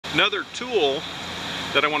Another tool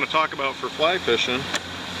that I want to talk about for fly fishing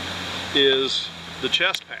is the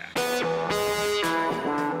chest pack.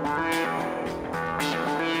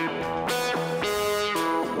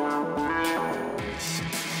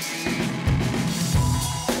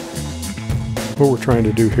 What we're trying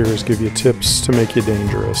to do here is give you tips to make you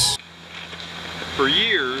dangerous. For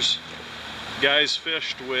years, guys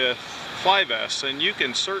fished with fly vests, and you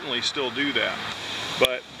can certainly still do that.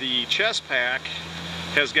 But the chest pack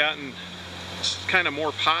has gotten kind of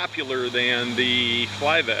more popular than the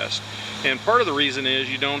fly vest. And part of the reason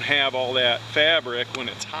is you don't have all that fabric when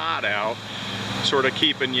it's hot out, sort of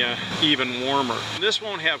keeping you even warmer. This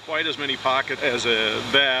won't have quite as many pockets as a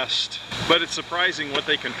vest, but it's surprising what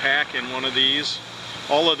they can pack in one of these.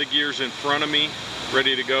 All of the gear's in front of me,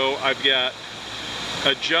 ready to go. I've got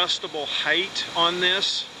adjustable height on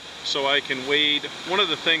this, so I can wade. One of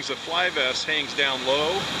the things, the fly vest hangs down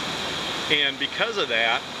low, and because of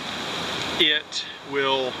that, it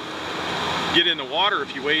will get in the water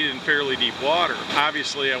if you wade in fairly deep water.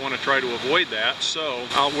 Obviously, I want to try to avoid that, so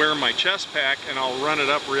I'll wear my chest pack and I'll run it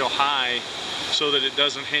up real high so that it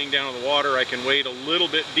doesn't hang down in the water. I can wade a little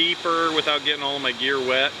bit deeper without getting all of my gear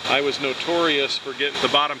wet. I was notorious for getting the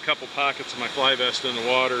bottom couple pockets of my fly vest in the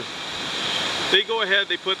water. They go ahead,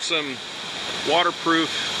 they put some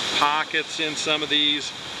waterproof pockets in some of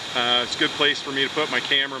these. It's a good place for me to put my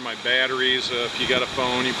camera, my batteries. If you got a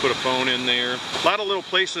phone, you put a phone in there. A lot of little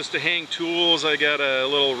places to hang tools. I got a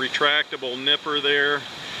little retractable nipper there.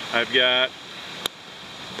 I've got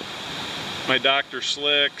my Dr.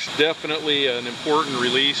 Slicks. Definitely an important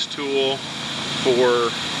release tool for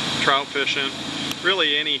trout fishing.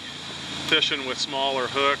 Really any fishing with smaller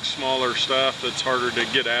hooks, smaller stuff that's harder to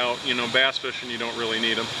get out. You know, bass fishing, you don't really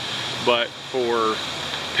need them. But for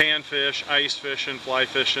panfish, ice fishing, fly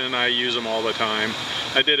fishing, I use them all the time.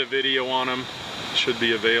 I did a video on them, should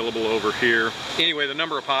be available over here. Anyway, the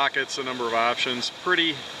number of pockets, the number of options,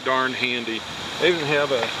 pretty darn handy. I even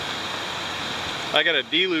have I got a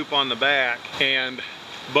D-loop on the back, and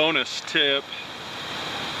bonus tip,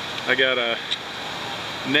 I got a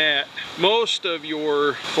net. Most of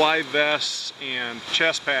your fly vests and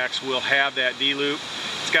chest packs will have that D-loop.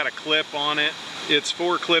 It's got a clip on it. It's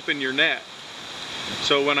for clipping your net.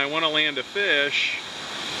 So when I want to land a fish,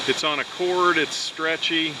 it's on a cord, it's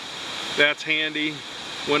stretchy, that's handy.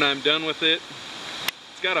 When I'm done with it,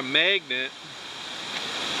 it's got a magnet,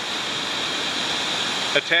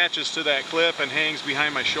 attaches to that clip and hangs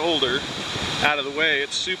behind my shoulder out of the way.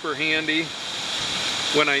 It's super handy.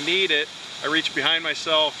 When I need it, I reach behind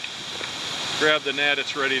myself, grab the net,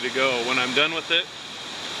 it's ready to go. When I'm done with it,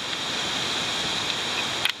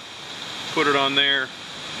 put it on there.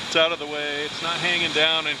 It's out of the way, it's not hanging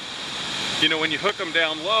down, and you know, when you hook them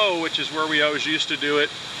down low, which is where we always used to do it,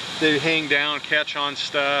 they hang down, catch on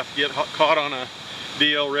stuff, get caught on a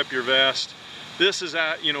deal, rip your vest. This is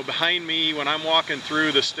at, you know, behind me. When I'm walking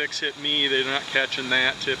through, the sticks hit me, they're not catching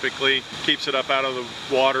that typically. Keeps it up out of the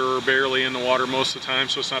water, or barely in the water most of the time,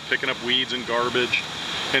 so it's not picking up weeds and garbage,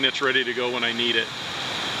 and it's ready to go when I need it.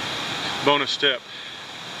 Bonus tip,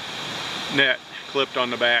 net clipped on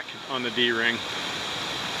the back on the D-ring.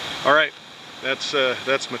 All right, that's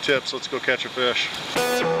my tips. Let's go catch a fish.